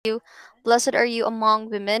you. Blessed are you among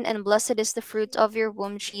women, and blessed is the fruit of your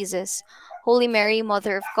womb, Jesus. Holy Mary,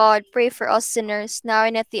 Mother of God, pray for us sinners, now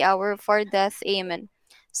and at the hour of our death. Amen.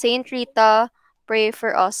 Saint Rita, pray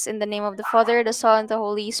for us. In the name of the Father, the Son, and the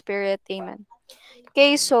Holy Spirit. Amen.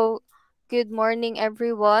 Okay, so good morning,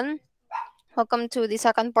 everyone. Welcome to the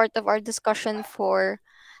second part of our discussion for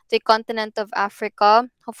the continent of Africa.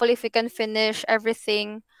 Hopefully, if we can finish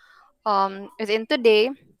everything within today,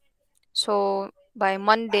 so by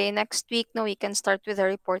Monday next week, no, we can start with the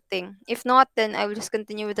reporting. If not, then I will just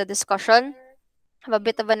continue with the discussion, have a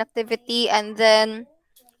bit of an activity, and then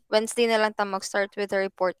Wednesday na lang tayo mag-start with the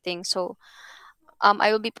reporting. So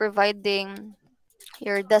I will be providing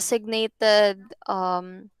your designated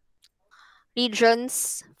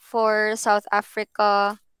regions for South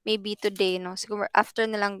Africa maybe today, no? Siguro after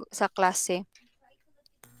na lang sa klase.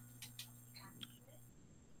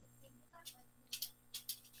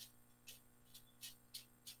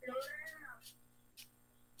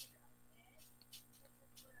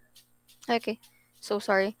 Okay. So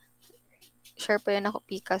sorry. Share pa yun ako,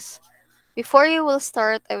 Pikas. Before you will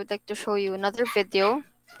start, I would like to show you another video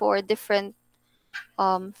for different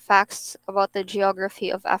facts about the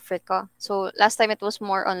geography of Africa. So last time it was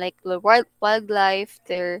more on like the wildlife,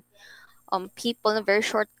 their people, a very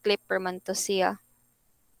short clip per man to see.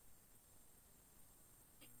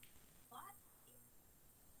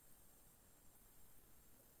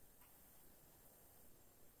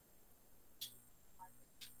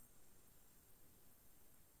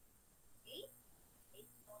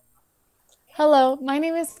 Hello, my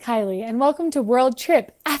name is Kylie and welcome to World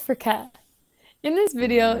Trip Africa. In this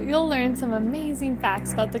video, you'll learn some amazing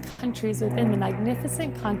facts about the countries within the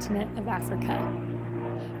magnificent continent of Africa.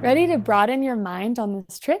 Ready to broaden your mind on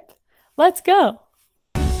this trip? Let's go!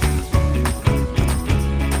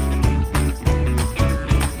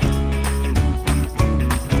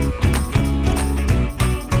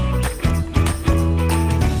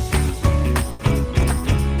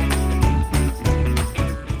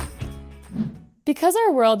 Because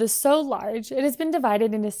our world is so large, it has been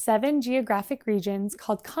divided into 7 geographic regions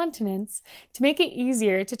called continents to make it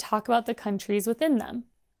easier to talk about the countries within them.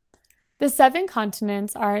 The 7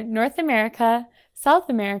 continents are North America, South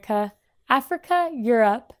America, Africa,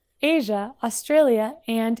 Europe, Asia, Australia,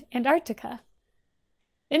 and Antarctica.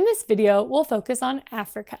 In this video, we'll focus on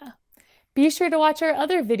Africa. Be sure to watch our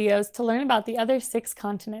other videos to learn about the other 6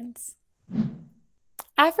 continents.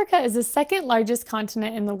 Africa is the second largest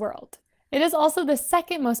continent in the world. It is also the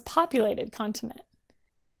second most populated continent.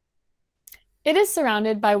 It is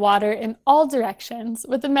surrounded by water in all directions,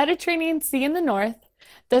 with the Mediterranean Sea in the north,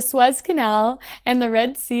 the Suez Canal and the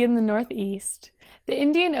Red Sea in the northeast, the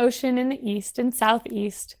Indian Ocean in the east and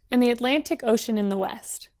southeast, and the Atlantic Ocean in the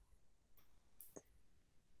west.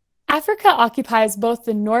 Africa occupies both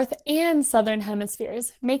the north and southern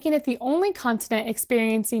hemispheres, making it the only continent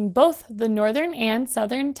experiencing both the northern and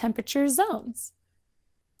southern temperature zones.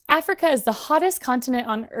 Africa is the hottest continent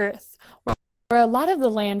on Earth, where a lot of the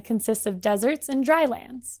land consists of deserts and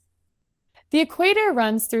drylands. The equator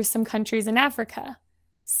runs through some countries in Africa.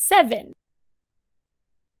 7.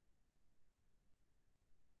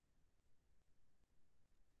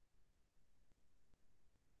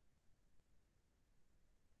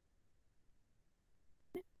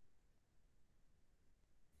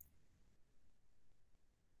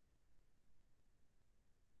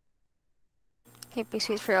 Okay, please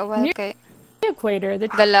wait for a while Near kay the equator, the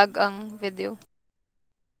galag ang video.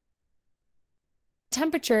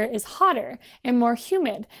 temperature is hotter and more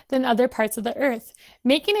humid than other parts of the Earth,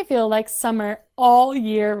 making it feel like summer all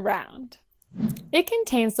year round. It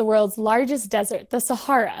contains the world's largest desert, the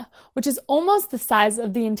Sahara, which is almost the size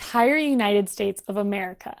of the entire United States of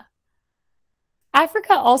America.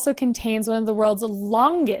 Africa also contains one of the world's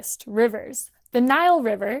longest rivers, the Nile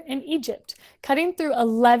River in Egypt, cutting through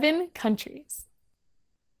 11 countries.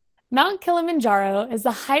 Mount Kilimanjaro is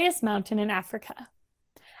the highest mountain in Africa.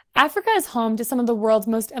 Africa is home to some of the world's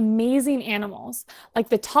most amazing animals, like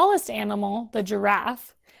the tallest animal, the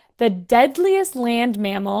giraffe, the deadliest land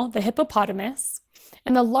mammal, the hippopotamus,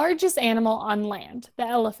 and the largest animal on land, the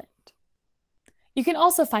elephant. You can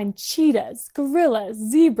also find cheetahs, gorillas,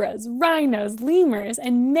 zebras, rhinos, lemurs,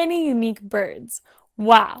 and many unique birds.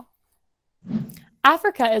 Wow!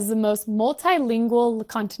 Africa is the most multilingual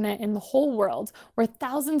continent in the whole world, where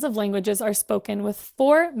thousands of languages are spoken with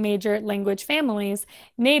 4 major language families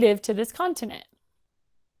native to this continent.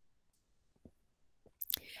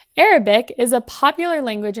 Arabic is a popular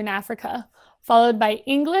language in Africa, followed by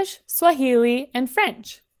English, Swahili, and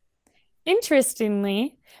French.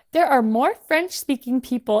 Interestingly, there are more French-speaking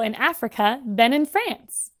people in Africa than in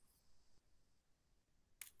France.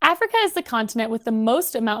 Africa is the continent with the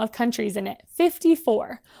most amount of countries in it,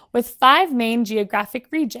 54, with 5 main geographic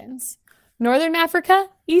regions: Northern Africa,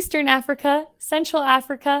 Eastern Africa, Central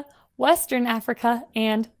Africa, Western Africa,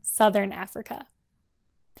 and Southern Africa.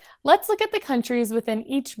 Let's look at the countries within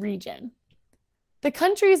each region. The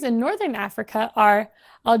countries in Northern Africa are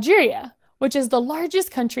Algeria, which is the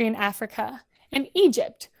largest country in Africa, and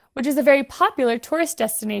Egypt, which is a very popular tourist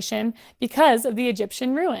destination because of the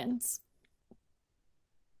Egyptian ruins.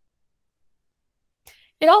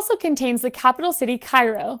 It also contains the capital city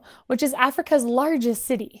Cairo, which is Africa's largest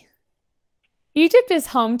city. Egypt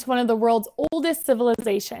is home to one of the world's oldest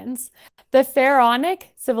civilizations, the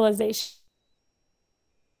Pharaonic civilization.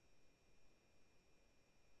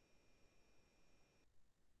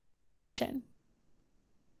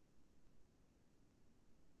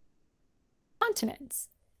 Continents.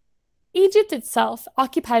 Egypt itself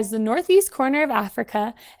occupies the northeast corner of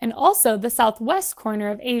Africa and also the southwest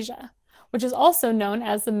corner of Asia, which is also known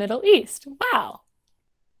as the Middle East. Wow!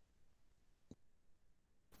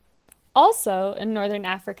 Also in northern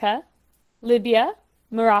Africa, Libya,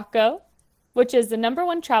 Morocco, which is the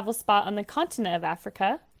 #1 travel spot on the continent of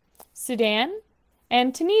Africa, Sudan,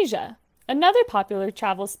 and Tunisia, another popular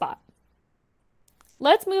travel spot.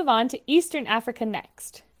 Let's move on to Eastern Africa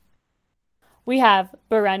next. We have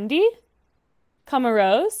Burundi,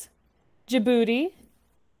 Comoros, Djibouti,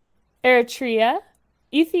 Eritrea,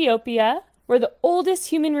 Ethiopia, where the oldest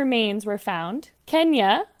human remains were found,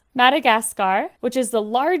 Kenya, Madagascar, which is the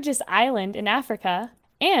largest island in Africa,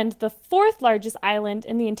 and the 4th largest island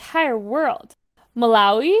in the entire world,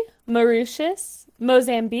 Malawi, Mauritius,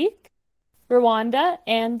 Mozambique, Rwanda,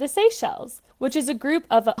 and the Seychelles, which is a group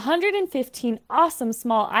of 115 awesome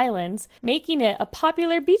small islands, making it a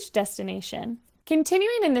popular beach destination.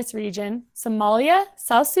 Continuing in this region, Somalia,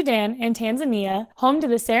 South Sudan, and Tanzania, home to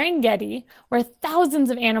the Serengeti, where thousands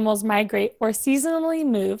of animals migrate or seasonally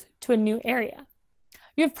move to a new area.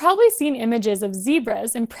 You've probably seen images of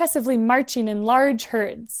zebras impressively marching in large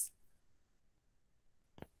herds.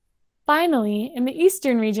 Finally, in the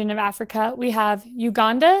eastern region of Africa, we have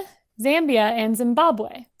Uganda, Zambia, and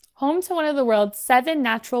Zimbabwe, home to one of the world's 7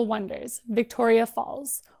 natural wonders, Victoria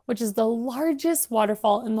Falls, which is the largest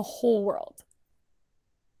waterfall in the whole world.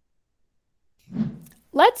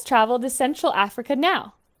 Let's travel to Central Africa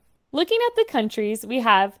now. Looking at the countries, we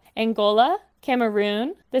have Angola,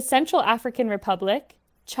 Cameroon, the Central African Republic,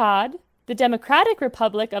 Chad, the Democratic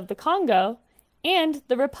Republic of the Congo, and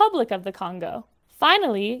the Republic of the Congo.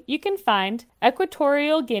 Finally, you can find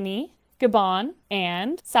Equatorial Guinea, Gabon,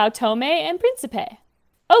 and Sao Tome and Principe.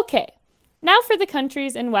 Okay, now for the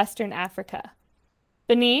countries in Western Africa: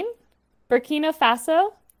 Benin, Burkina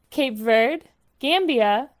Faso, Cape Verde,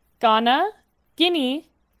 Gambia, Ghana, Guinea,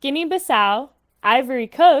 Guinea-Bissau, Ivory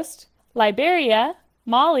Coast, Liberia,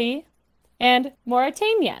 Mali, and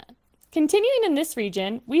Mauritania. Continuing in this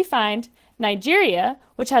region, we find Nigeria,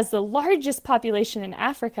 which has the largest population in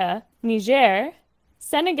Africa, Niger,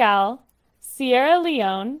 Senegal, Sierra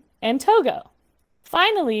Leone, and Togo.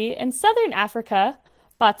 Finally, in Southern Africa,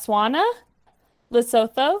 Botswana,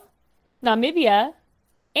 Lesotho, Namibia,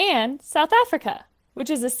 and South Africa, which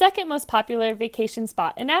is the 2nd most popular vacation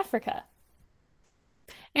spot in Africa.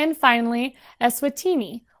 And finally,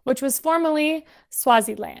 Eswatini, which was formerly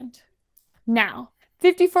Swaziland. Now,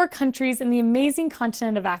 54 countries in the amazing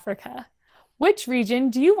continent of Africa. Which region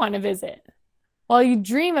do you want to visit? While you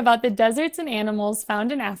dream about the deserts and animals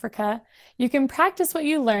found in Africa, you can practice what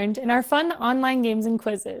you learned in our fun online games and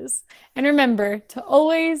quizzes. And remember to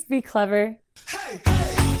always be clever.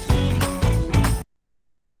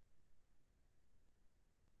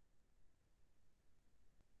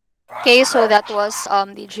 Okay, so that was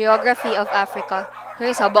the geography of Africa.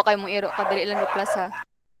 Okay, sabo kay mong iro kadali lang plus ha.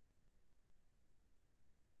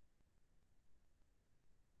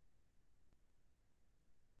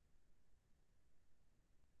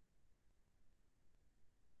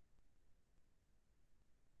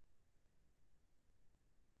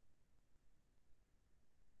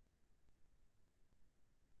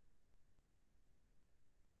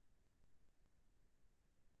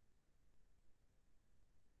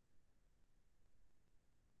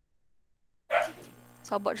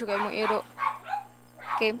 Sabo siya kay mong iro.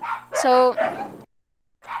 Okay. So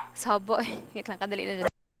sabo wait lang kadali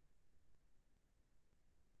lang.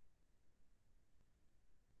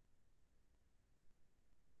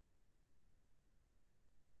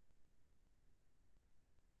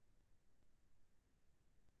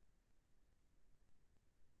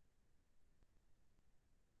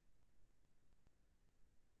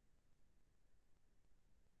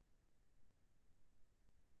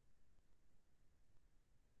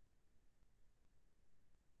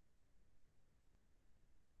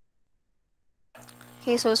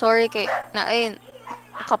 Okay, so sorry kay na ay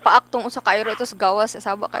kapaak tong usa ka iro tos gawas sa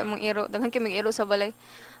saba kay mong iro. Daghan kay mig iro sa balay.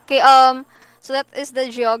 Okay, so that is the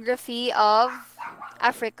geography of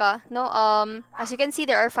Africa. No, as you can see,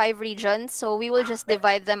 there are 5 regions. So we will just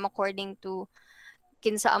divide them according to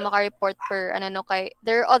kinsa ang maka-report per ano no kay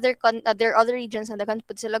there are other regions na daghan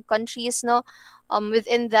pud sila countries no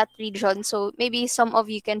within that region. So maybe some of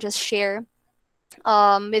you can just share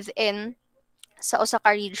within sa usa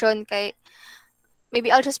ka region kay maybe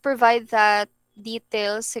I'll just provide that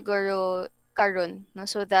details siguro karon no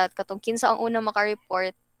so that katong kinsa ang una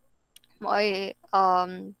maka-report mo ay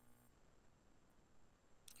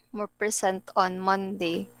more present on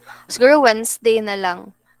Monday. Siguro Wednesday na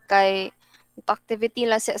lang kay activity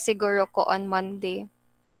la siguro ko on Monday.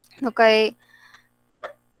 No kay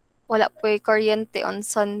wala po'y kuryente on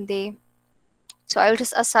Sunday. So I'll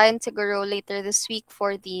just assign siguro later this week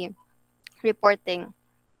for the reporting.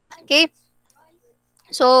 Okay?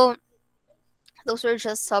 So those were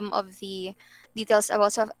just some of the details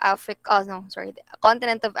about South Africa. Oh, no, sorry, the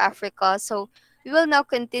continent of Africa. So we will now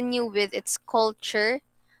continue with its culture,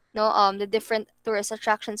 no, the different tourist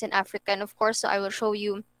attractions in Africa, and of course, so I will show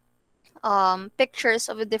you pictures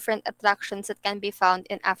of the different attractions that can be found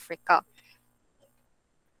in Africa.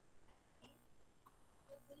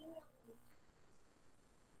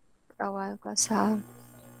 For a while,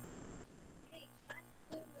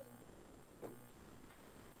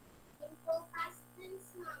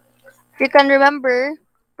 if you can remember,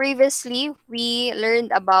 previously we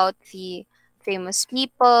learned about the famous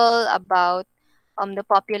people, about the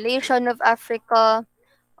population of Africa,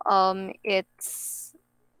 its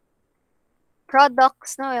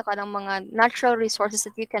products, no, yung kanang mga natural resources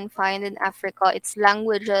that you can find in Africa, its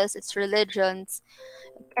languages, its religions,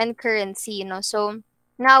 and currency, you know. So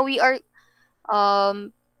now we are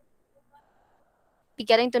um be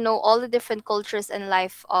getting to know all the different cultures and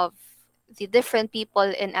life of the different people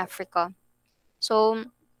in Africa. So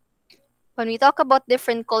when we talk about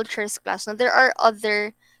different cultures class, now there are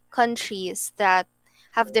other countries that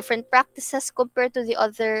have different practices compared to the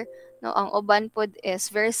other. No, ang uban pod is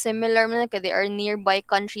very similar man kay they are nearby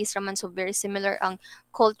countries raman so very similar ang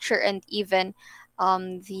culture and even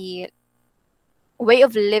the way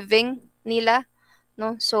of living nila,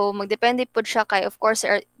 no? So magdepende pod siya kay of course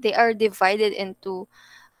they are divided into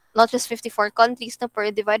not just 54 countries no pero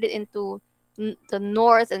divided into the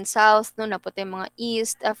north and south no na puti mga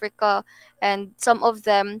east Africa, and some of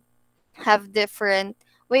them have different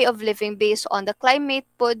way of living based on the climate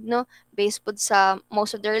pod no, based pod sa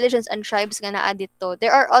most of the religions and tribes nga naa dito.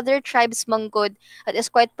 There are other tribes manggod that is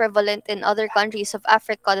quite prevalent in other countries of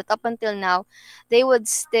Africa that up until now they would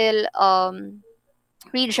still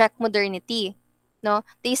reject modernity, no?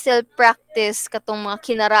 They still practice katong mga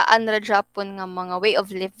kinaraan ra Japon nga mga way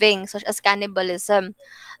of living such as cannibalism.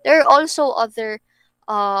 There are also other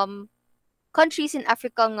um countries in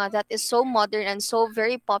Africa nga that is so modern and so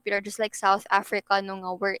very popular just like South Africa no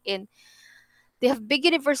nga we're in. They have big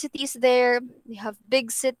universities there, they have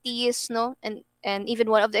big cities, no? And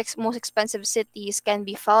even one of the most expensive cities can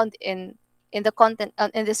be found in the content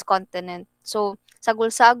in this continent. So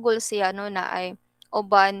sagol-sagol siya no na ay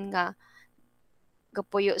uban nga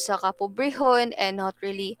gapuyo sa kapobrehon and not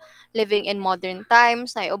really living in modern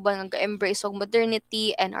times na uban nga embrace og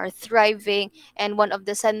modernity and are thriving and one of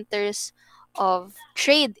the centers of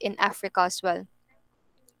trade in Africa as well.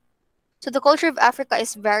 So the culture of Africa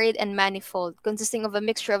is varied and manifold, consisting of a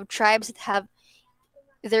mixture of tribes that have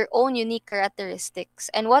their own unique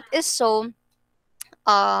characteristics. And what is so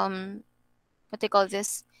um what they call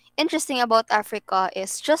this interesting about Africa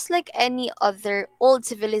is just like any other old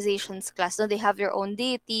civilizations class, no, they have their own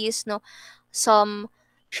deities, no. Some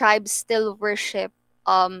tribes still worship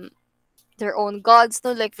um their own gods,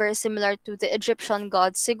 no, like very similar to the Egyptian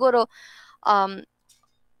gods. Siguro um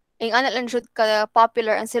ang ana lang jud ka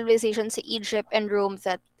popular ang civilization sa Egypt and Rome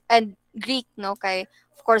that and Greek no kay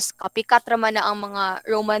of course copycat ra man na ang mga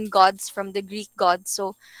Roman gods from the Greek gods.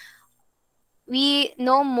 So we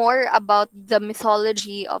know more about the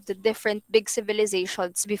mythology of the different big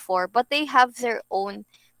civilizations before, but they have their own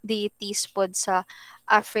deities pod sa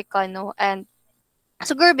Africa, no? And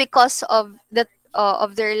siguro because of that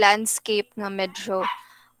of their landscape nga medyo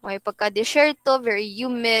may pagka-desierto, very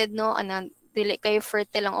humid, no? Anang dili kay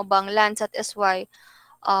fertile ang ubang lands, that is why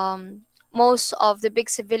most of the big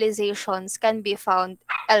civilizations can be found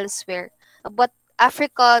elsewhere. But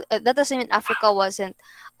Africa, that doesn't mean Africa wasn't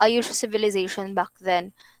a huge civilization back then.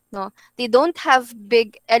 No, they don't have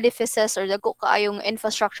big edifices or dago kaayong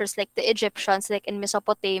infrastructures like the Egyptians, like in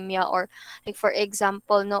Mesopotamia, or like for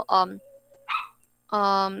example, no,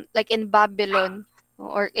 like in Babylon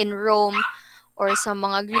or in Rome or sa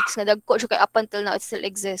mga Greeks nga dagko siya kay up until now it still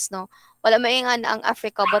exists, no. Wala maingan ang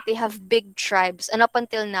Africa but they have big tribes and up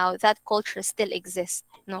until now that culture still exists,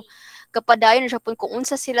 no. Kapadayon siya pun kung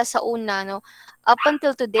unsa sila sa una, no. Up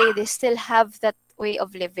until today they still have that way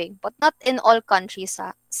of living but not in all countries,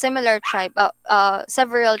 similar tribe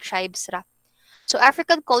several tribes ra. So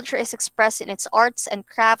African culture is expressed in its arts and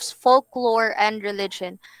crafts, folklore and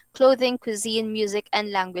religion, clothing, cuisine, music,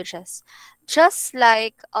 and languages. Just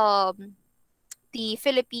like the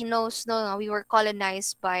Filipinos, no, we were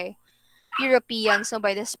colonized by Europeans, no,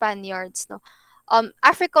 by the Spaniards, no.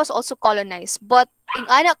 Africa was also colonized, but ing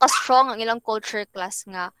ana ka strong ang ilang culture class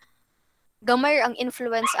nga gamay ang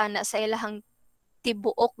influence ana sa ilahang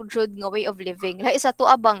tibuok jud nga way of living. Lahi sa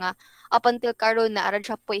tuwa ba nga up until karon na ara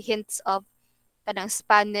siya po'y hints of kanang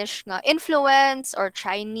Spanish nga influence or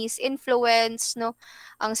Chinese influence, no.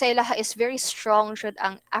 Ang sa ilaha is very strong jud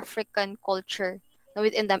ang African culture, no,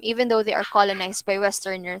 within them even though they are colonized by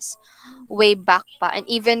westerners way back pa and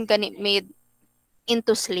even gani made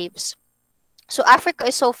into slaves. So Africa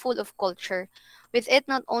is so full of culture, with it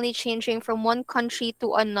not only changing from one country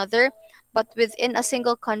to another, but within a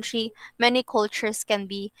single country many cultures can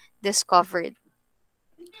be discovered.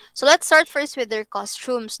 So let's start first with their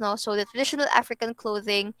costumes, no? So the traditional African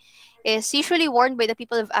clothing is usually worn by the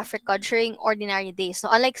people of Africa during ordinary days. No,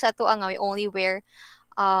 unlike sa ato nga we only wear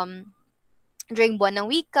um during buwan ng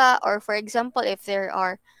wika, or for example if there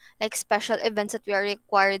are like special events that we are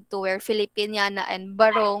required to wear Filipiniana and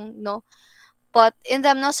barong, no. But in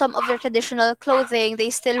them, no, some of their traditional clothing they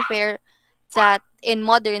still wear that in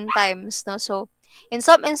modern times, no. So in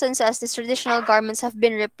some instances these traditional garments have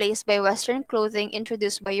been replaced by western clothing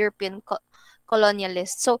introduced by European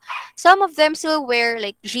colonialists. So some of them still wear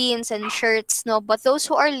like jeans and shirts, no, but those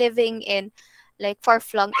who are living in like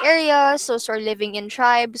far-flung areas, those who are living in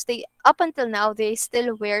tribes, they up until now they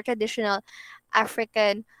still wear traditional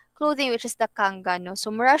African clothing, which is the kanga, no. So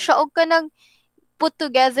mura siya og kanang put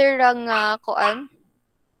together ang kuan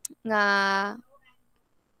nga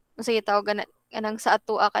sige tawag na kanang sa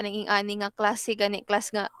atoa kanang ing-ani nga klase gani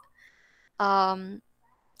class nga um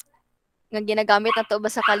nga ginagamit nato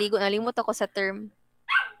ba sa kaligo, nalimot ako sa term.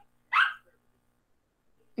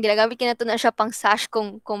 Ginagamit kinato na siya pang sash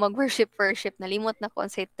kung mag-worship nalimot na ko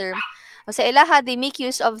sa term. O sa ilaha they make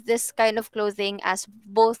use of this kind of clothing as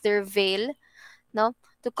both their veil, no,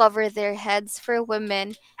 to cover their heads for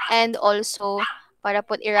women, and also para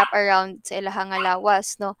pud i-wrap around sa ilaha nga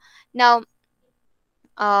lawas, no. Now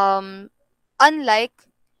unlike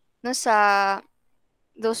no sa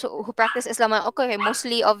those who practice Islam, okay,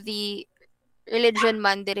 mostly of the religion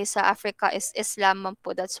man diri sa Africa is Islam man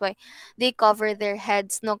po. That's why they cover their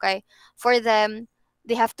heads, no, kay for them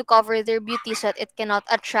they have to cover their beauty so that it cannot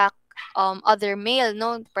attract other male,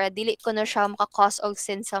 no, para dili ko na siya maka-cause og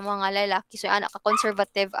sin sa mga lalaki. So ana ka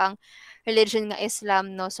conservative ang religion nga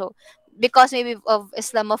Islam, no. So because maybe of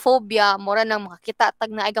Islamophobia, mura nang makakita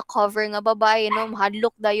tag na iga cover nga babae, no,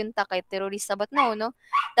 mahadlok dayon ta kay terorista, but no,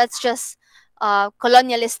 that's just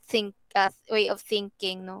colonialist way of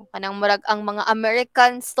thinking, no. Kanang murag ang mga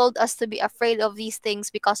Americans told us to be afraid of these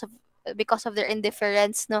things because of their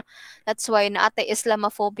indifference, no. That's why naatay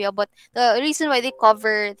Islamophobia, but the reason why they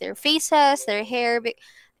cover their faces, their hair,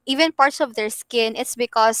 even parts of their skin, it's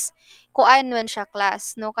because kuan man siya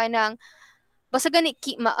class, no. Kanang basta gani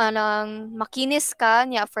anang makinis ka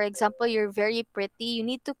niya, for example you're very pretty, you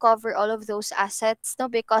need to cover all of those assets, no,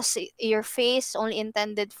 because your face only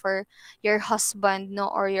intended for your husband, no,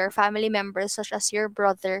 or your family members such as your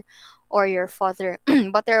brother or your father.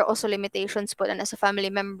 But there are also limitations put on as a family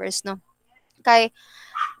members, no, kay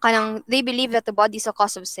kanang they believe that the body is a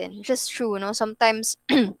cause of sin, which is true, no. Sometimes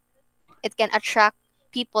it can attract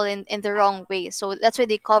people in the wrong way. So that's why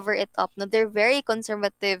they cover it up. No, they're very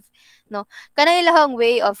conservative. No, kanang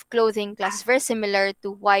way of clothing class is very similar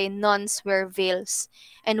to why nuns wear veils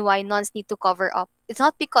and why nuns need to cover up. It's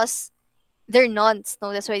not because they're nuns.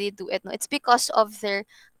 No, that's why they do it. No, it's because of their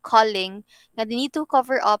calling that they need to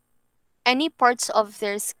cover up any parts of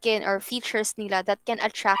their skin or features nila that can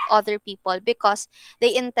attract other people because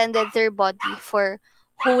they intended their body for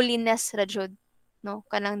holiness ra jud, no,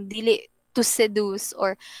 kanang dili to seduce,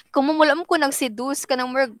 or kung mamula mo ko nag seduce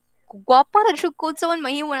kanang murag gwapa ra jud ko sa man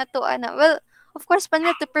mahimo na to ana, well of course pa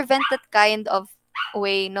to prevent that kind of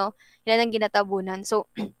way, no, yan ang ginatabunan. So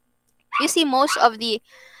you see most of the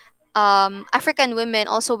African women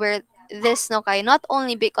also wear this, no, kay not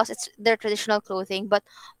only because it's their traditional clothing, but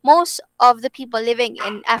most of the people living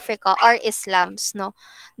in Africa are Islams, no.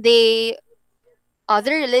 They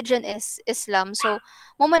their religion is Islam. So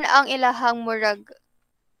mo man ang ilahang murag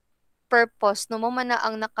purpose, no, mo man na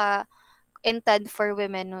ang intend for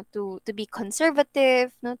women, no, to be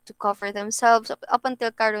conservative, no, to cover themselves. Up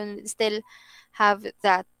until karon still have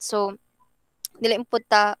that. So dili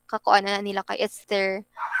imputa kakuan na nila kay it's their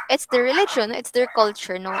religion, no, it's their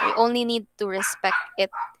culture, no. We only need to respect it.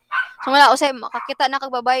 So wala usay makakita na kag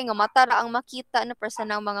babae nga mata ra ang makita na person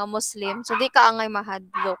ng mga Muslim. So di ka angay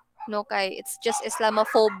mahadlok, no, kay it's just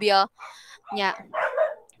Islamophobia nya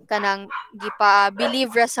kanang gipa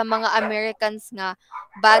believe ra sa mga Americans nga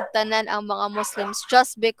bad tanan ang mga Muslims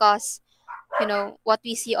just because what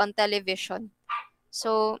we see on television.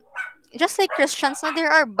 So just like Christians, no,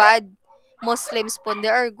 there are bad Muslims po,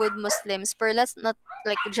 there are good Muslims, but let's not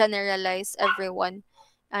like generalize everyone.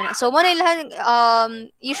 And so mo na ilang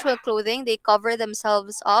usual clothing, they cover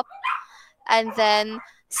themselves up, and then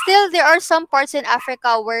still there are some parts in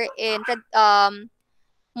Africa where in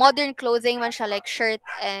modern clothing man siya, like shirt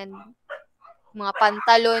and mga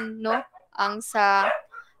pantalon, no, ang sa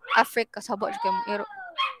Africa sabo jud kay mo iro.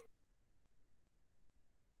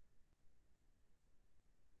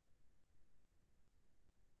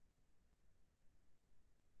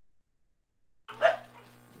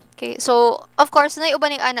 Okay, so of course, na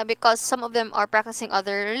uban ning ana because some of them are practicing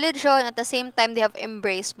other religion, at the same time they have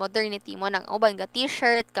embraced modernity mo nang uban ga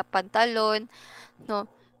t-shirt, ka pantalon, no.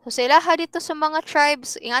 So sila ha dito sa mga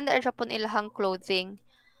tribes, ingana ra pon ilahang clothing.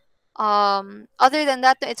 Other than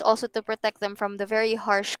that, it's also to protect them from the very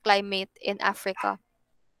harsh climate in Africa.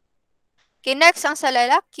 Okay, next ang sa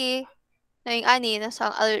lalaki, na yung ani,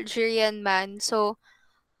 nasa Algerian man. So,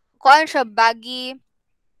 kuan siya baggy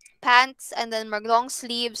pants, and then mag long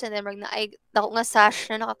sleeves, and then mag na ay dako nga sash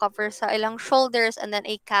na naka-cover sa ilang shoulders, and then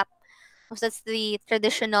a cap. So that's the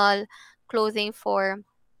traditional clothing for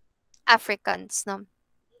Africans, no.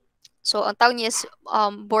 So ang tawag niya is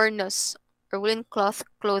bornos or woolen cloth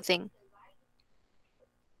clothing.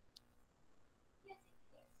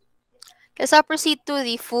 Kasi proceed to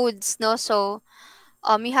the foods, no. So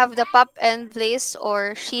you have the pap and place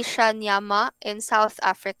or shisha nyama in South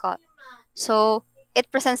Africa. So it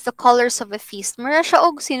presents the colors of a feast. Mara siya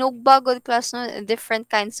og sinugbagod class, no, different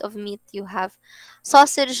kinds of meat. You have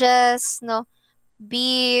sausages, no,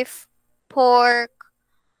 beef, pork,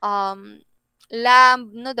 um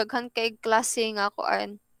lamb, no, daghan kay klase nga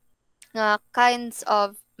kuan nga kinds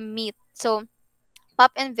of meat. So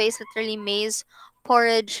pap and vase, literally maize,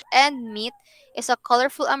 porridge, and meat, is a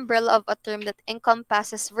colorful umbrella of a term that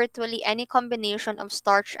encompasses virtually any combination of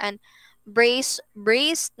starch and braised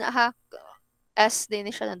na ha, S din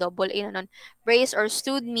siya na double A na nun. Braised or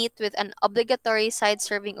stewed meat with an obligatory side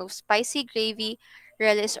serving of spicy gravy,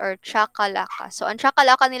 relish, or chakalaka. So, ang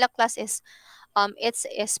chakalaka nila class is, it's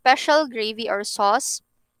a special gravy or sauce,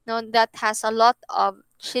 no, that has a lot of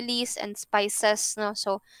chilies and spices, no.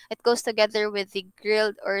 So, it goes together with the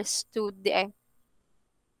grilled or stewed,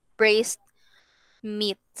 braised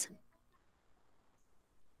meat.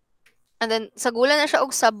 And then, sa gula na siya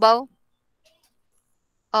og sabaw,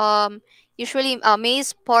 um usually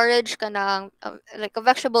maize porridge kanang like a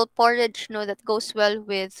vegetable porridge, no, that goes well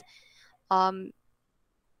with um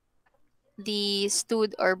the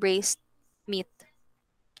stewed or braised meat.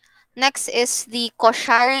 Next is the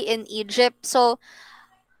koshari in Egypt. So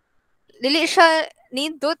dili siya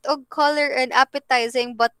nindot og color and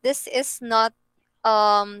appetizing, but this is not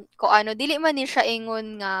ko ano, dili man ni siya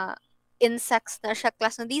ingon nga insects na siya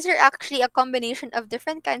class, no. These are actually a combination of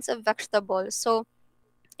different kinds of vegetables. So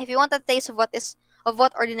if you want a taste of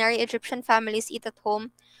what ordinary Egyptian families eat at home,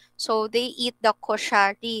 so they eat the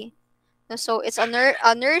koshari. So it's a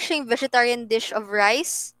nourishing vegetarian dish of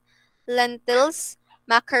rice, lentils,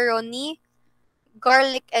 macaroni,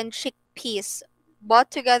 garlic, and chickpeas, brought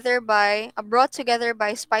together by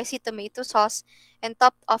spicy tomato sauce and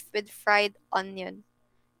topped off with fried onion.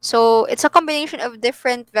 So it's a combination of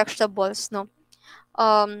different vegetables, no.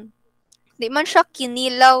 Um, Di man siya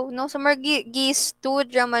kinilaw, no? So, more gi-stewed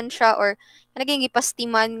man siya or naging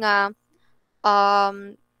gipastiman nga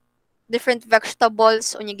um, different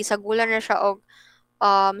vegetables o gisagulan na siya og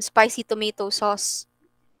spicy tomato sauce,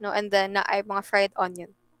 no? And then na ay mga fried onion.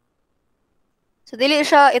 So, dili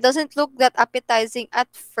siya, it doesn't look that appetizing at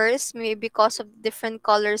first, maybe because of different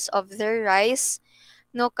colors of their rice,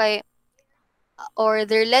 no? Or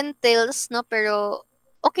their lentils, no? Pero,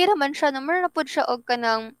 okay naman siya, no? Meron na po siya og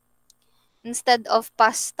kanang instead of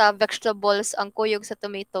pasta, vegetables ang kuyog sa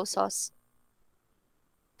tomato sauce.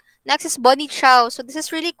 Next is boni chow. So this is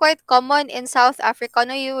really quite common in South Africa.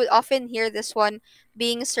 No, you will often hear this one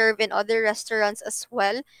being served in other restaurants as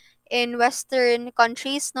well in Western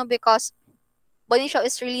countries, no, because boni chow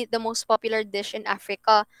is really the most popular dish in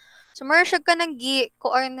Africa. So meron siya ka ng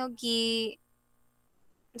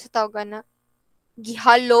sa tawag na,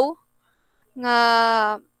 gihalo nga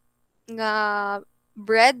nga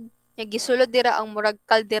bread nga gisulod dira ang murag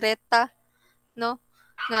kaldereta, no,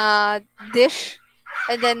 nga dish,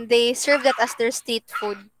 and then they serve that as their street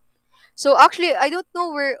food. So actually I don't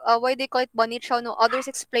know why they call it bunny chow, no. Others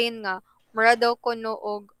explain nga mura daw ko no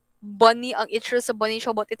og bunny ang itsura sa bunny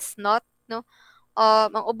chow, but it's not, no.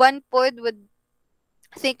 Ang uban pod would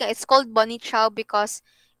think nga it's called bunny chow because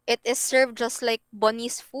it is served just like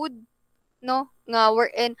bunny's food, no, nga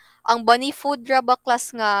wherein ang bunny food ra ba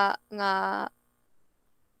class nga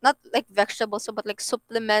not like vegetables, so but like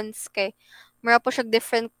supplements, kay mura po siya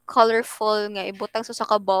different colorful nga ibutang sa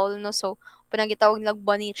ka bowl, no. So panagitawag nilang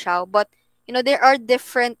bunny chow, but there are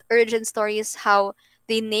different origin stories how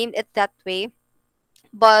they named it that way.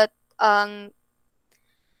 But ang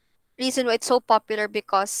reason why it's so popular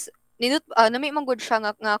because nami man gud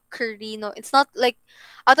siya nga curry, no. It's not like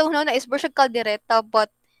atong na is siya caldereta, but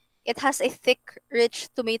it has a thick rich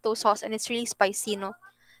tomato sauce and it's really spicy, no.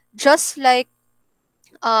 Just like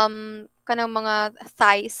kanang mga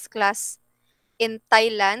Thais class in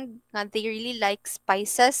Thailand nga they really like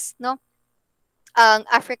spices, no. Ang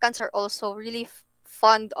Africans are also really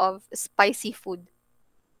fond of spicy food.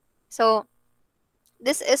 So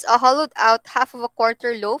this is a hollowed out half of a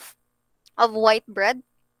quarter loaf of white bread.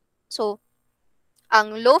 So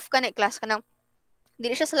ang loaf kanang class kanang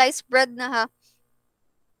dili siya sliced bread na ha.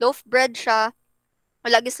 Loaf bread siya.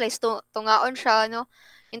 Wala gi slice tungaon siya, no,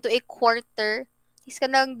 into a quarter. Is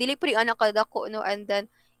kanang dili pud anak kadako, no, and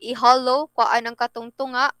then i-hollow kuan ang katong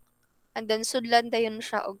tunga, and then sudlan dayon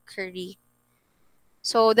siya og curry.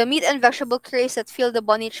 So the meat and vegetable curries that fill the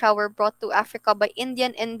bunny chow were brought to Africa by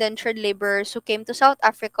Indian indentured laborers who came to South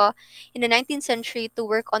Africa in the 19th century to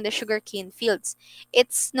work on the sugarcane fields.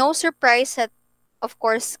 It's no surprise that, of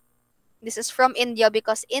course, this is from India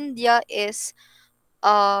because India is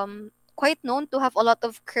quite known to have a lot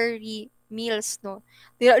of curry meals, no.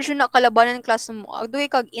 Dira jud na kalabanan class mo. Agduay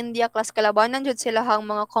kag India class kalabanan jud sila hang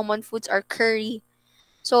mga common foods are curry.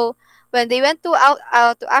 So when they went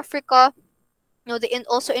out to Africa, no, they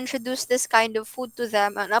also introduced this kind of food to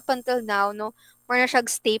them, and up until now, no, more na siyang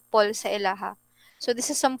staple sa ilaha. So this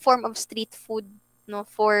is some form of street food, no,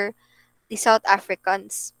 for the South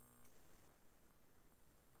Africans.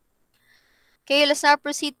 Okay, let's now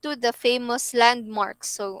proceed to the famous landmarks.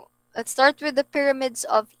 So let's start with the pyramids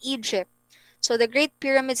of Egypt. So the Great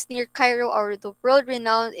Pyramids near Cairo are the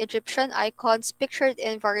world-renowned Egyptian icons pictured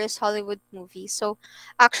in various Hollywood movies. So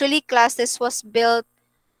actually, class, this was built.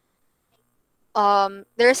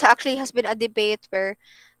 There's actually has been a debate where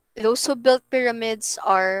those who built pyramids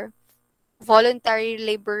are voluntary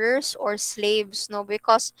laborers or slaves, no,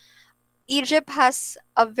 because Egypt has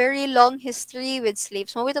a very long history with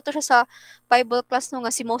slaves. Mawita to siya sa Bible class, no,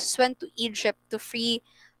 nga si Moses went to Egypt to free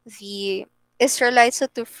the Israelites, so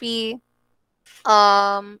to free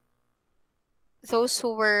um those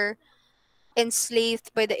who were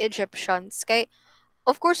enslaved by the Egyptians. Kay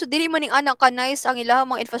of course, so dili man ning anak kanais ang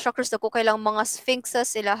ilahang mga infrastructures dako kay lang mga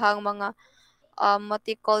sphinxes, ilahang mga what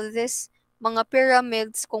do you call this, mga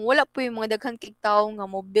pyramids, kung wala po yung mga daghan kig tawo nga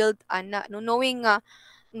mo build ana, no, knowing nga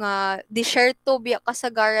disyerto biya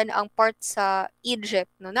kasagaran ang part sa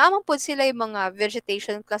Egypt, no. Naamang po sila yung mga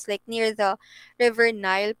vegetation class like near the River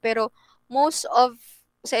Nile, pero most of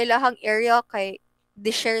sa ilahang area kay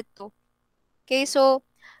disyerto. Okay, so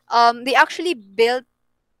they actually built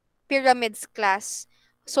pyramids class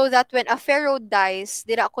so that when a pharaoh dies,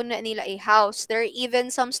 dira ko na nila a house. There are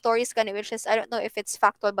even some stories kani which is I don't know if it's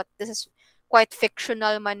factual, but this is quite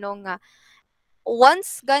fictional man no, nga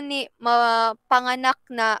once gani mapanganak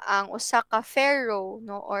na ang usa ka pharaoh,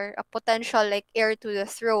 no, or a potential like heir to the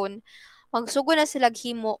throne, magsugo na sila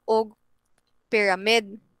himo og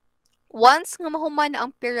pyramid. Once nga mahuman na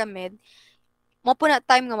ang pyramid, mo po na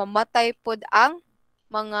time nga mamatay pod ang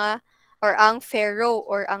mga or ang pharaoh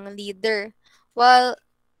or ang leader. Well,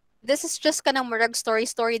 this is just kanang murag story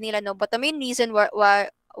nila, no, but the main reason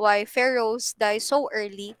why pharaohs die so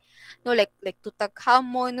early, no, like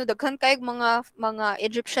Tutankhamun, no, daghan kay mga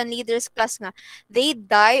Egyptian leaders class nga they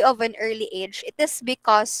die of an early age. It is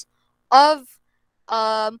because of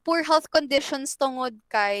poor health conditions tungod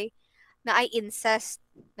kay na ay incest,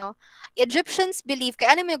 no. Egyptians believe kay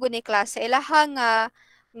ano may guni klase ilahang nga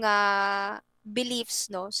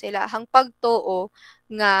beliefs, no, sa ilahang pagtuo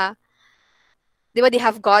nga, di ba, they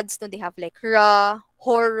have gods, no, they have like Ra,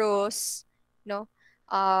 Horus, no,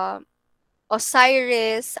 um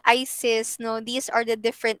Osiris, Isis, no, these are the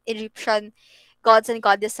different Egyptian gods and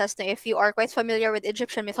goddesses. No, if you are quite familiar with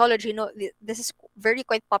Egyptian mythology, no, this is very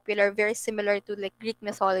quite popular, very similar to like Greek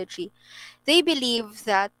mythology. They believe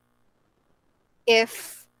that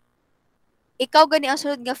if ikaw gani ang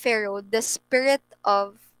sunod nga pharaoh, the spirit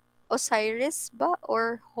of Osiris ba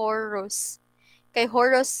or Horus? Kay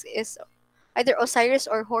Horus is either Osiris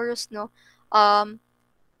or Horus, no? Um,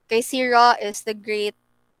 kay si Ra is the great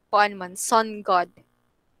kuan man, sun god.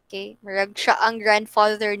 Okay? Marag siya ang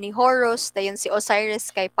grandfather ni Horus, dayon si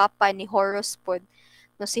Osiris kay papa ni Horus pod.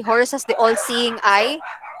 No, si Horus has the all-seeing eye.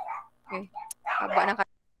 Okay. Haba na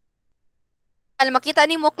alam makita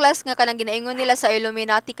ni mo class nga kanang ginaingon nila sa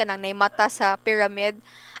Illuminati kanang nay mata sa pyramid.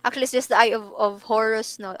 Actually, it's just the eye of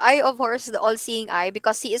Horus, no. Eye of Horus is the all-seeing eye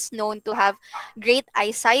because he is known to have great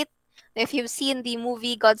eyesight. If you've seen the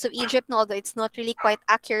movie Gods of Egypt, no, although it's not really quite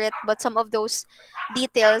accurate, but some of those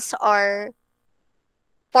details are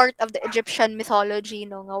part of the Egyptian mythology,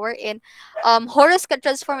 no, nga wherein Horus can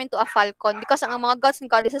transform into a falcon because ang mga gods and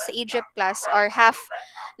goddesses sa Egypt class are half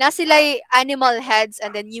na sila animal heads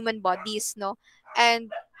and then human bodies, no.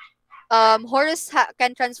 And Horus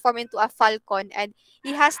can transform into a falcon and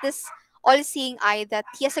he has this all-seeing eye that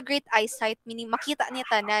he has a great eyesight, meaning makita niya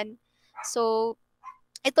tanan. So,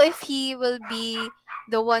 ito if he will be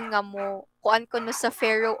the one nga mo, kuan ko no sa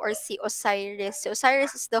Pharaoh or si Osiris. Si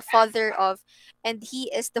Osiris is the father of, and he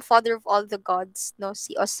is the father of all the gods, no?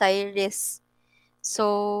 Si Osiris.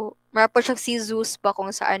 So, marapo siya si Zeus ba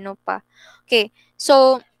kung sa ano pa. Okay,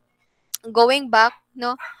 so, going back,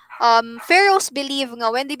 no? Pharaohs believe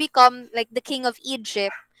nga when they become like the king of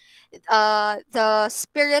Egypt, the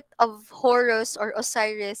spirit of Horus or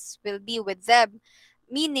Osiris will be with them.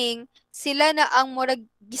 Meaning, sila na ang murag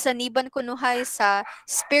gisaniban kunuhay sa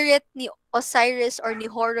spirit ni Osiris or ni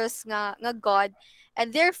Horus nga god.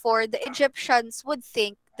 And therefore, the Egyptians would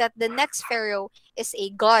think that the next pharaoh is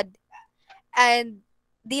a god. And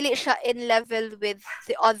dili siya in level with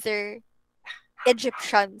the other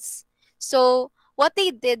Egyptians. So, what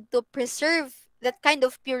they did to preserve that kind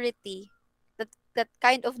of purity, that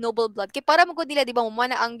kind of noble blood. Kay para magud nila di ba mo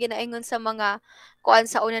na ang ginaingon sa mga kuan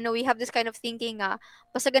sa una no we have this kind of thinking nga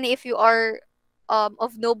basta gani if you are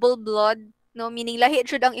of noble blood no meaning lahi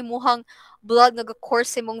jud ang imuhang blood nga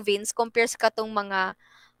course sa imong veins compare sa katong mga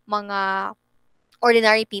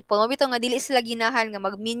ordinary people. Mabito nga dili sila ginahan nga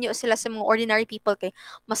magminyo sila sa mga ordinary people kay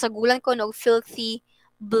masagulan ko og filthy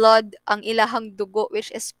blood ang ilahang dugo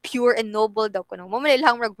which is pure and noble daw kuno. Mo man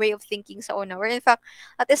ilahang way of thinking sa una. Where in fact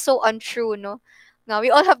that is so untrue no. Nga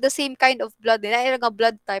we all have the same kind of blood. Na nga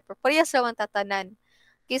blood type or parehas ra man tatanan.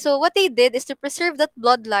 Okay, so what they did is to preserve that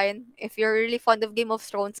bloodline. If you're really fond of Game of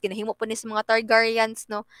Thrones, ginahimo po ni sa mga Targaryens,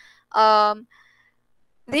 no? Um,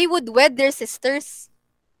 they would wed their sisters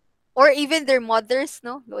or even their mothers,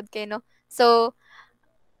 no? Load kayo, no? So,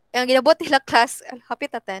 ang ginabot nila class,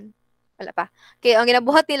 hapit na 10. Wala pa. Okay, ang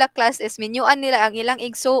ginabuhat nila class is minyuan nila ang ilang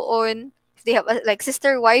igsoon. If they have like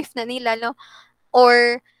sister wife na nila, no?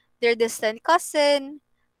 Or their distant cousin,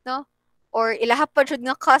 no? Or ilahap pa jud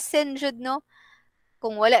nga cousin jud, no?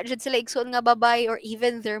 Kung wala jud sila igsoon nga babae or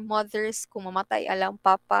even their mothers kung mamatay alang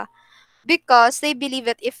papa. Because they believe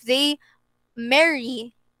that if they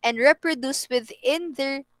marry and reproduce within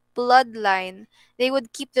their bloodline, they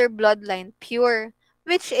would keep their bloodline pure.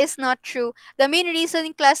 Which is not true. The main reason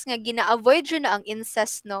in class nga gina-avoid yun na ang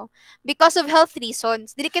incest, no? Because of health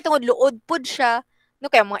reasons. Dili kay tungod luod pud siya. No,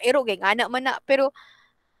 kaya mga iro, kay anak man na. Pero,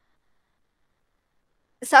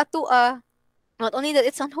 sa ato, not only that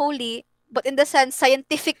it's unholy, but in the sense,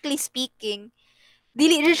 scientifically speaking,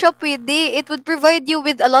 dili rin siya pwede. It would provide you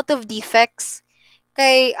with a lot of defects.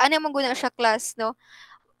 Kay, ano man guna siya class, no?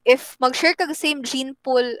 If mag-share ka same gene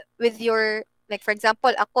pool with your like for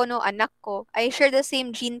example ako no anak ko I share the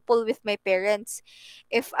same gene pool with my parents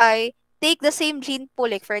if I take the same gene pool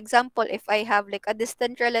like for example if I have like a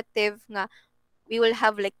distant relative nga we will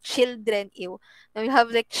have like children ew we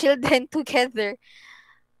have like children together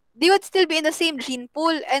they would still be in the same gene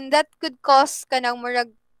pool and that could cause kanang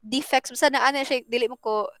murag defects basta na ana siya dili mo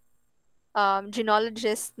ko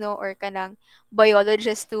genealogist no or kanang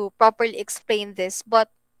biologist to properly explain this but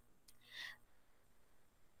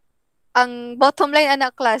ang bottom line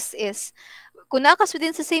ana class is kung naa ka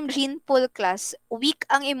din sa same gene pool class, weak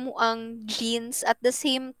ang imuang genes at the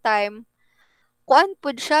same time, kuan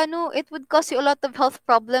pud siya no, it would cause you a lot of health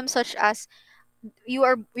problems such as you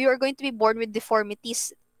are going to be born with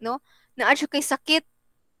deformities, no? Naa siya kay sakit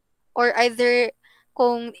or either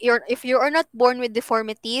kung if you are not born with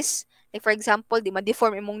deformities, like for example, di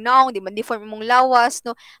ma-deform imong naong, di ma-deform imong lawas,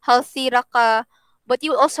 no? Healthy ra ka, but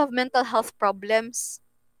you also have mental health problems,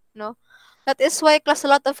 no? That is why class a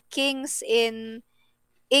lot of kings in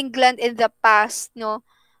England in the past, no,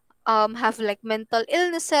 have like mental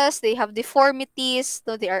illnesses, they have deformities,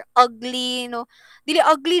 no, they are ugly, no. Dili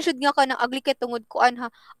ugly jud nga ka ugly kay tungod kuan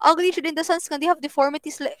ha. Ugly jud in the sense nga they have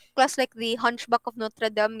deformities like class like the Hunchback of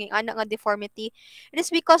Notre Dame ng ana nga deformity. It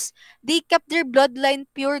is because they kept their bloodline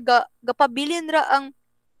pure, gapabilin ra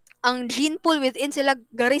ang gene pool within sila,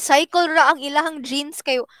 ga-recycle ra ang ilahang genes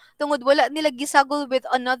kayo tungod wala nila gisagol with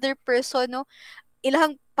another person, no.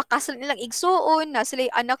 Ilahang pakasal nilang igsuon na sila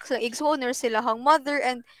anak sa igsuon or silahang mother,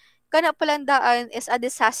 and kana palandaan is a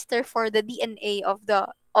disaster for the DNA of the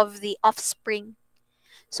offspring.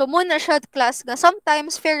 So mo na siya class nga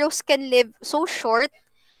sometimes pharaohs can live so short,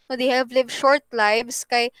 no, they have lived short lives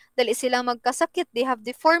kay dali sila magkasakit, they have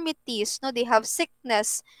deformities, no, they have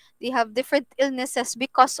sickness, they have different illnesses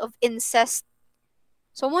because of incest.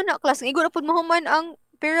 So mo na class nga igo na pud mahuman ang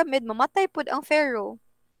pyramid, mamatay pud ang pharaoh.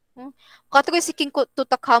 Hmm. Katukoy si King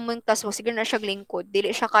Tutankhamun tas mo sige na siya lingkod.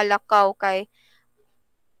 Dili siya kalakaw kay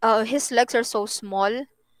his legs are so small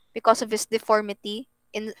because of his deformity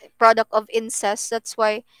in product of incest. That's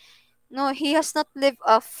why no, he has not lived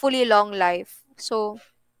a fully long life. So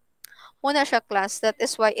muna siya class. That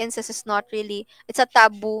is why incest is not really, it's a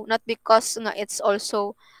taboo, not because nga it's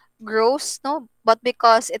also gross, no, but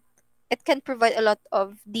because it can provide a lot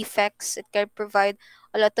of defects. It can provide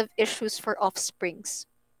a lot of issues for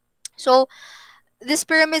offsprings. So these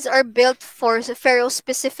pyramids are built for pharaohs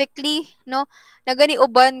specifically, no. Nagani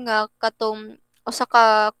uban nga katong usa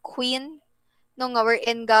ka queen, no, nga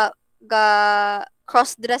wherein ga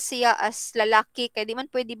cross dress siya as lalaki kay di man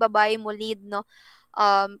pwede babae mo lead, no.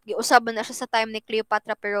 Giusaban na siya sa time ni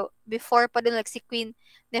Cleopatra, pero before pa din like si Queen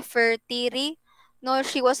Nefertiti, no,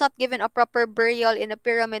 she was not given a proper burial in a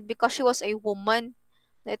pyramid because she was a woman.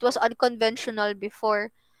 It was unconventional before.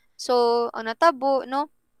 So ang natabo, no,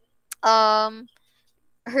 um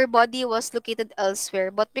her body was located elsewhere,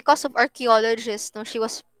 but because of archaeologists, no, she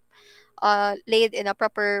was laid in a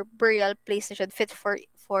proper burial place na siya fit for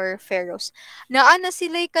pharaohs. Naana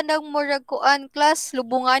sila'y kanang murag kuan class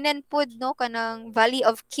lubunganan pud, no, kanang Valley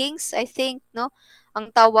of Kings, I think, no,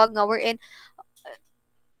 ang tawag nga wherein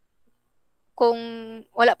kung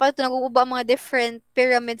wala pa ito naguuba ang mga different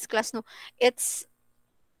pyramids class, no, it's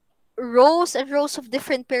rows and rows of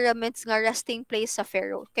different pyramids nga resting place sa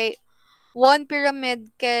pharaoh. Okay, one pyramid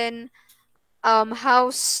can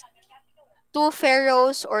house two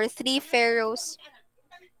pharaohs or three pharaohs.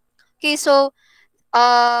 Okay, so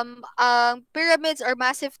pyramids are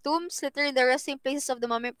massive tombs, literally the resting places of the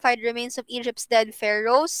mummified remains of Egypt's dead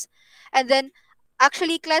pharaohs. And then,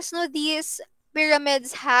 actually, class, no, these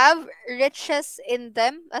pyramids have riches in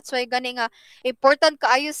them. That's why gani nga important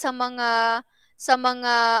kaayo sa mga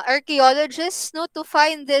archaeologists, no, to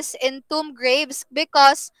find this entomb graves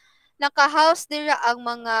because nakahouse dira ang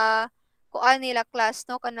mga kuan nila class,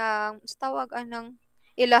 no, kanang sa tawag anang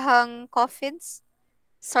ilahang coffins,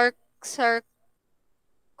 sarc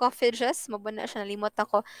sarcophagus, mabana siya, nalimot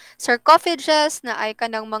ako. Sarcophagus na ay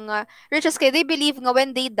kanang mga riches kay they believe nga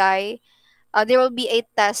when they die, there will be a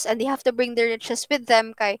test and they have to bring their riches with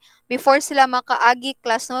them kay before sila makaagi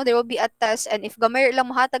class, no, there will be a test, and if gamay lang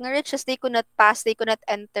mahatag nga riches, they could not pass, they could not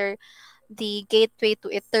enter the gateway to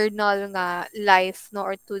eternal nga life, no,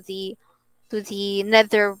 or to the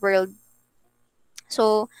nether world.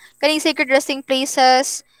 So, kaning sacred resting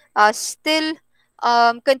places still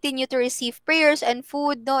continue to receive prayers and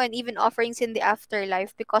food, no, and even offerings in the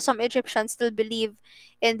afterlife because some Egyptians still believe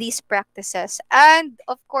in these practices. And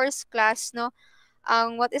of course, class, no,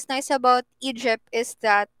 what is nice about Egypt is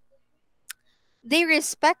that they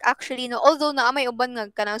respect actually, no, although na may uban nga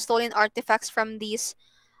kanang stolen artifacts from these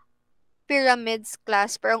pyramids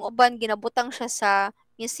class, pero ang uban ginabutang siya sa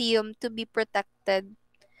museum to be protected.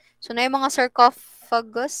 So na yung mga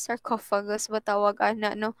sarcophagus ba tawag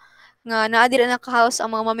ana, no, nga naa dira naka-house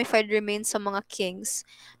ang mga mummified remains sa mga kings.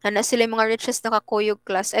 Na sila yung mga richest na kakuyog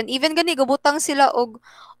class. And even gani gabutang sila og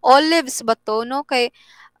olives ba to, no, kay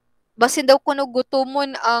basin daw kuno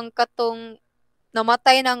gutomon ang katong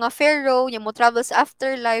namatay na nga pharaoh, nya mo travel sa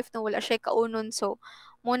afterlife no wala siya kaunon. So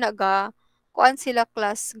muna ga kuan sila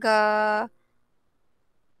class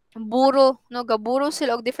buro, no, gaburo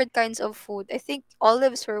sila og different kinds of food. I think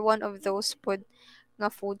olives were one of those food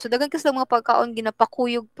nga food. So daghan kasi mga pagkaon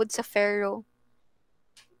ginapakuyog pud sa pharaoh.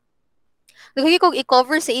 Daghan kog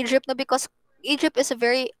i-cover sa Egypt, no, because Egypt is a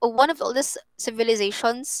very one of the oldest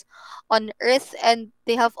civilizations on earth, and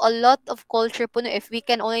they have a lot of culture po, no. If we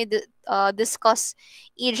can only discuss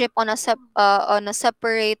Egypt on a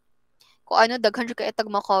separate kung ano daghan jud kay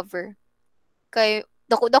itag ma-cover. Kay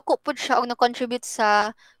dako-dako pud siya og na-contribute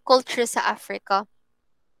sa culture sa Africa.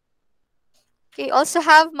 Okay, also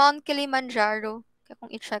have Mount Kilimanjaro. Kaya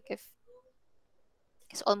kung i-check if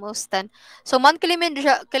It's almost 10. So Mount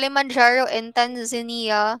Kilimanjaro in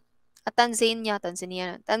Tanzania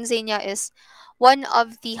is one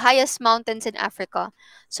of the highest mountains in Africa.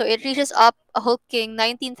 So it reaches up a hulking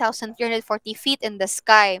 19,340 feet in the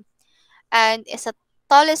sky and is the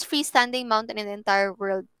tallest freestanding mountain in the entire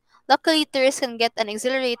world. Luckily, tourists can get an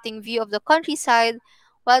exhilarating view of the countryside,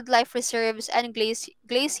 wildlife reserves, and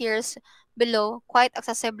glaciers below quite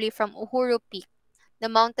accessibly from Uhuru Peak, the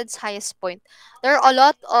mountain's highest point. There are a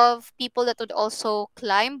lot of people that would also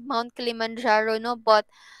climb Mount Kilimanjaro, no, but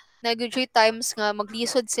nag-enjoy times nga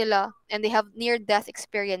maglisod sila and they have near-death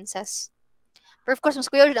experiences. But of course, mas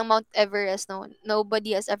kuya ang Mount Everest, no.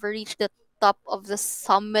 Nobody has ever reached the top of the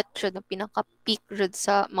summit jud, the pinaka-peak jud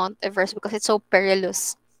sa Mount Everest because it's so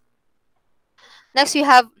perilous. Next, we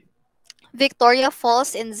have Victoria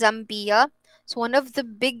Falls in Zambia. So one of the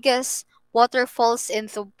biggest waterfalls in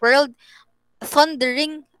the world.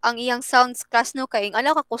 Thundering ang iyang sounds class no kay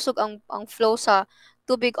ana ka kusog ang flow sa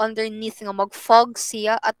tubig underneath nga mag-fog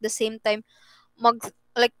siya at the same time mag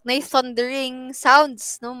like na thundering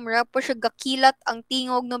sounds no mura po siya gakilat ang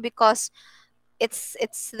tingog no because it's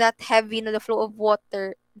that heavy no the flow of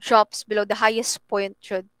water drops below the highest point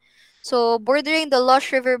should. So bordering the lush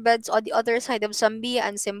riverbeds on the other side of Zambia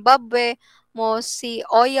and Zimbabwe mo si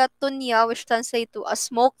Oya Tunya, which translates to a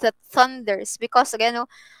smoke that thunders because again no,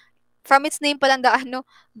 from its name pa lang daan no,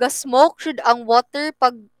 ga-smoke should ang water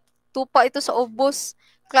pag tupa ito sa ubos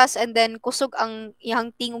class and then kusog ang iyang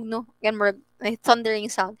tingog no. Yan more may thundering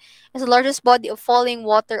sound. It's the largest body of falling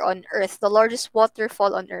water on earth, the largest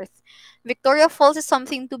waterfall on earth. Victoria Falls is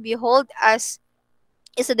something to behold as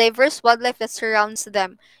is the diverse wildlife that surrounds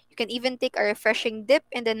them. You can even take a refreshing dip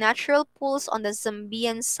in the natural pools on the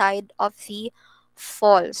Zambian side of the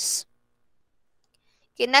falls.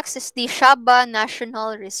 Okay, next is the Shaba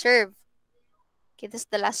National Reserve. Okay, this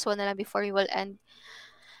is the last one na lang before we will end.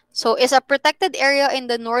 So, it's a protected area in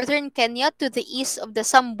the northern Kenya to the east of the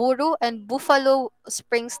Samburu and Buffalo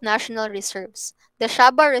Springs National Reserves. The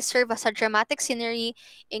Shaba Reserve has a dramatic scenery,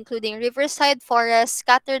 including riverside forests,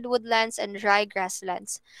 scattered woodlands, and dry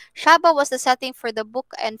grasslands. Shaba was the setting for the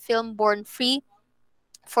book and film Born Free,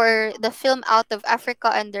 for the film Out of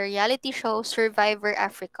Africa, and the reality show Survivor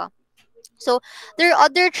Africa. So, there are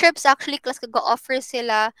other trips actually class offer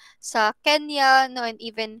sila sa Kenya, no, and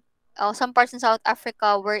even some parts in South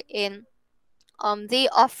Africa wherein they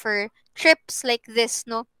offer trips like this,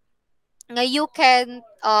 no, nga you can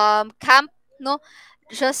camp, no,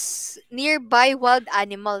 just nearby wild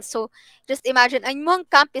animals. So, just imagine, ang mong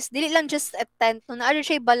camp is dili lang just a tent, no, naari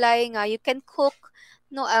siya balay nga, you can cook,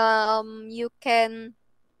 no, you can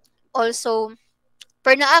also,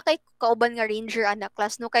 per naa kay kauban nga ranger anak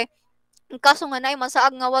class, no, kay ang kaso nga nay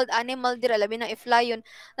masaag nga wild animal dira labi na if lion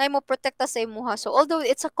nay mo protekta sa imuha. So although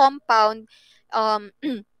it's a compound, um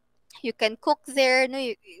you can cook there, no,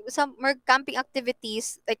 some more camping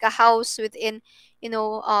activities like a house within,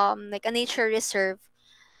 like a nature reserve.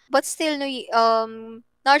 But still no,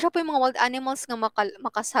 na siya po yung mga wild animals nga maka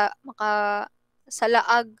sa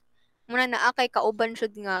laag muna naa kay kauban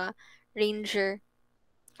jud nga ranger.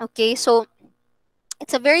 Okay, so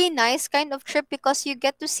it's a very nice kind of trip because you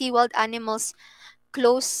get to see wild animals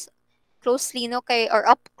close closely no kay or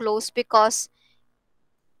up close because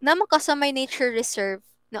naman ka sa may nature reserve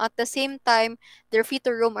no at the same time they're free to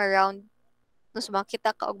roam around no so makita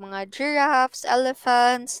ka og mga giraffes,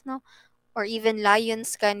 elephants no or even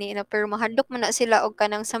lions kani no pero mahadlok man na sila og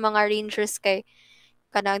kanang sa mga rangers kay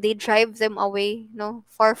kanang they drive them away no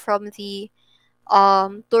far from the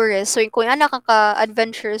tourists. So kung ana ka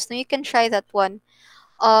adventurous no you can try that one.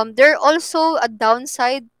 There are also a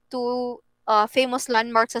downside to famous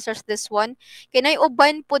landmarks such as this one. Kinay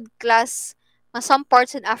uban pod class nga some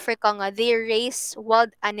parts in Africa nga they raise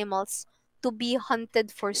wild animals to be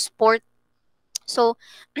hunted for sport. So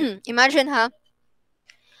imagine ha,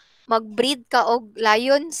 mag-breed ka og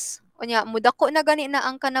lions. Unya, mudako na gani na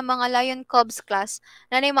ang kanang mga lion cubs class.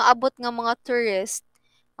 Nanay maabot nga mga tourist,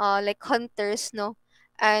 like hunters, no?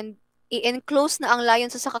 And i-enclose na ang lion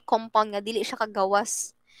sa saka compound nga dili siya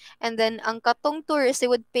kagawas. And then ang katong tourists they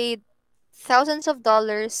would pay thousands of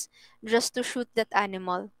dollars just to shoot that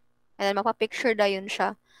animal. And then mapapicture dayon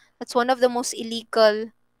siya. That's one of the most illegal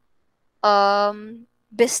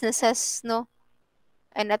businesses, no?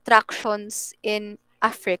 And attractions in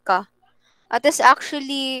Africa. At is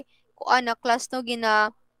actually kuan na class no gina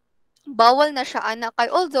bawal na siya ana kay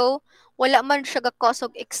although wala man siya ga cause of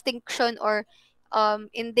extinction or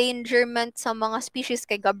endangerment sa mga species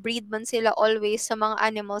kay ga-breed man sila always sa mga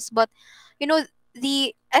animals but you know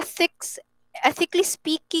the ethically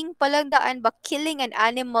speaking palang daan ba killing an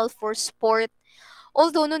animal for sport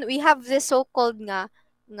although nun we have this so-called nga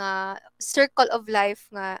nga circle of life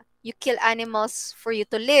nga you kill animals for you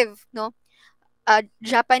to live, no?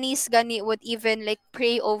 Japanese gani would even like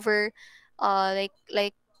pray over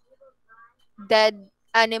like dead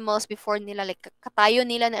animals before nila, like katayo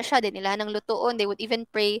nila na siya, din nila nang lutuon, they would even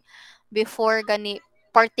pray before gani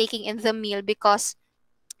partaking in the meal, because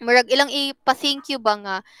murag ilang ipa-thank you ba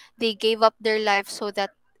nga they gave up their life so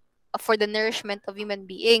that for the nourishment of human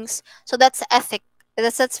beings. So that's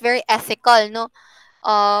that's very ethical, no?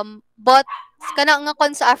 But kana nga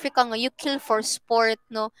kon sa Africa nga you kill for sport,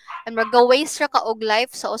 no? And mag-waste ra ka og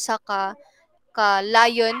life sa usa ka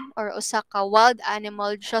lion or usa ka wild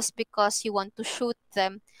animal just because you want to shoot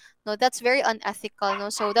them. No, that's very unethical, no?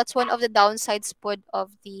 So that's one of the downsides pod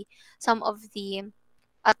of the some of the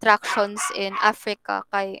attractions in Africa,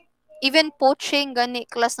 kay even poaching gani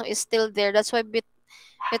class no is still there. That's why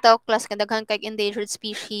bitaw class nga daghan kay endangered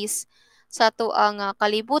species sa ato ang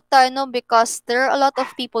kalibutan, no, because there are a lot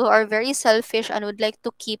of people who are very selfish and would like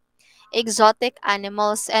to keep exotic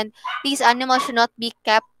animals, and these animals should not be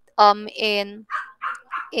kept in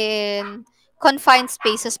confined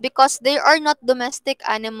spaces, because they are not domestic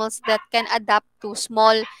animals that can adapt to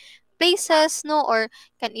small places, no, or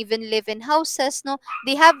can even live in houses, no.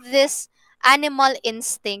 They have this animal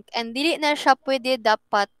instinct, and dili na siya pwede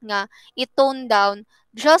dapat nga i-tone down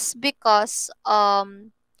just because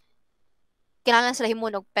kinahanglan sila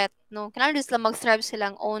himon og pet, no. Kinahanglan sila mag-thrive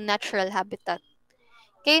silang own natural habitat.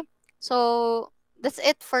 Okay, so that's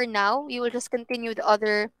it for now. We will just continue the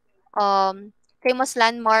other famous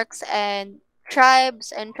landmarks and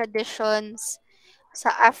tribes and traditions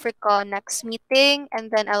sa Africa next meeting,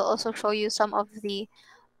 and then I'll also show you some of the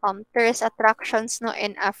tourist attractions no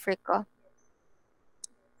in Africa.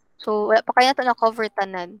 So wala pa kaya nato na cover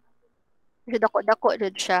tanan. Medyo dako-dako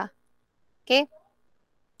jud siya. Okay?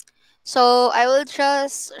 So I will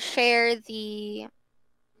just share the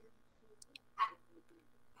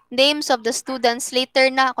names of the students later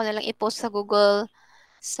na, ako na lang i-post sa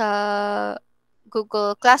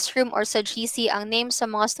Google Classroom or sa GC ang names sa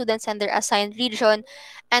mga students and their assigned region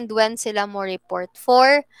and when sila mo report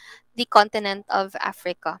for the continent of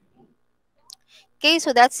Africa. Okay, so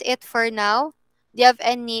that's it for now. Do you have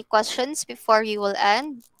any questions before we will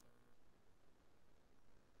end?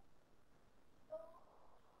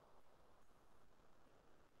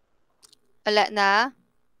 Wala na?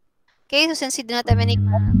 Okay, so since you do not have any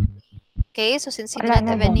Okay, so since you do Wala not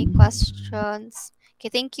na have daw. any questions, okay,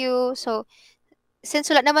 thank you. So since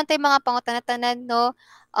wala naman tayong mga pangutanan-tanan, no,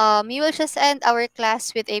 we will just end our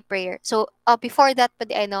class with a prayer. So, before that,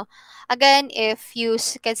 pwede I know, again, if you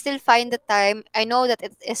can still find the time, I know that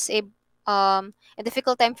it is a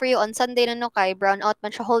difficult time for you on Sunday na no, kay brown out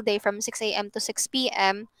man siya whole day from 6 a.m. to 6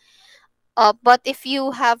 p.m. But if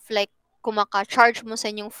you have like kung maka-charge mo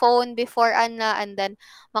sa inyong phone before ana, and then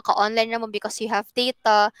maka-online na mo because you have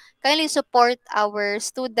data, kindly support our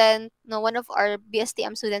student, no, one of our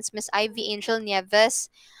BSTM students, Miss Ivy Angel Nieves,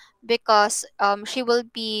 because she will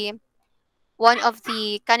be one of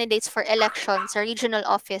the candidates for election sa regional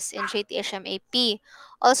office in JTHMAP.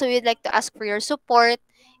 Also, we'd like to ask for your support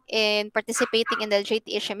in participating in the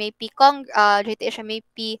JTHMAP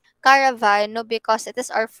caravan, no, because it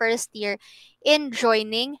is our first year in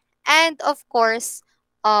joining, and of course,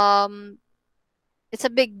 um, it's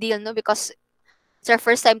a big deal, no, because it's our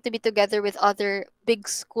first time to be together with other big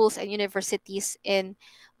schools and universities in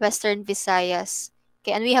Western Visayas.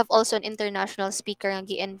 Okay, and we have also an international speaker nga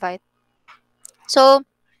gi-invite. So,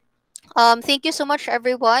 thank you so much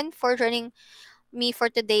everyone for joining me for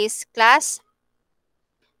today's class.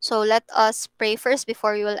 So let us pray first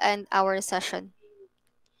before we will end our session.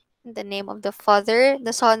 In the name of the Father,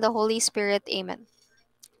 the Son, the Holy Spirit. Amen.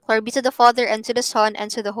 Glory be to the Father, and to the Son, and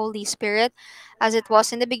to the Holy Spirit, as it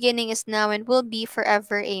was in the beginning, is now, and will be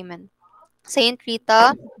forever. Amen. Saint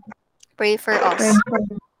Rita, pray for us.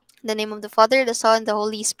 In the name of the Father, the Son, the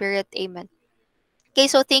Holy Spirit. Amen. Okay,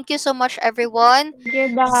 so thank you so much, everyone. Thank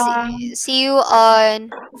you, Dam. See you on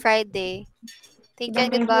Friday. Thank you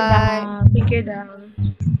and Thank you, goodbye. Dam. Thank you, Dam.